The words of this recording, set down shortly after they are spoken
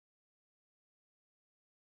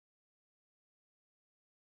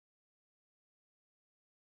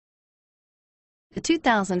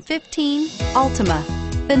2015 Altima.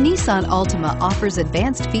 The Nissan Altima offers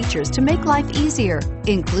advanced features to make life easier,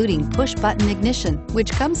 including push-button ignition,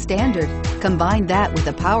 which comes standard. Combine that with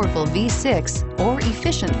a powerful V6 or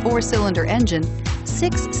efficient 4-cylinder engine,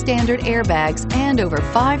 6 standard airbags, and over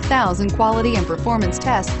 5,000 quality and performance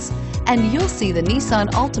tests, and you'll see the Nissan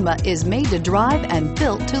Altima is made to drive and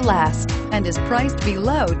built to last, and is priced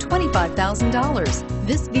below $25,000.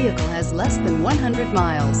 This vehicle has less than 100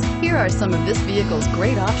 miles. Here are some of this vehicle's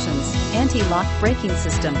great options: anti-lock braking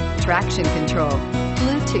system, traction control,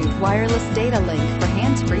 Bluetooth wireless data link for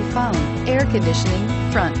hands-free phone, air conditioning,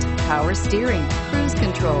 front, power steering, cruise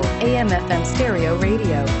control, AM/FM stereo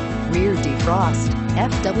radio, rear defrost,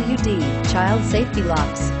 FWD, child safety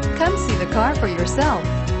locks. Come see the car for yourself.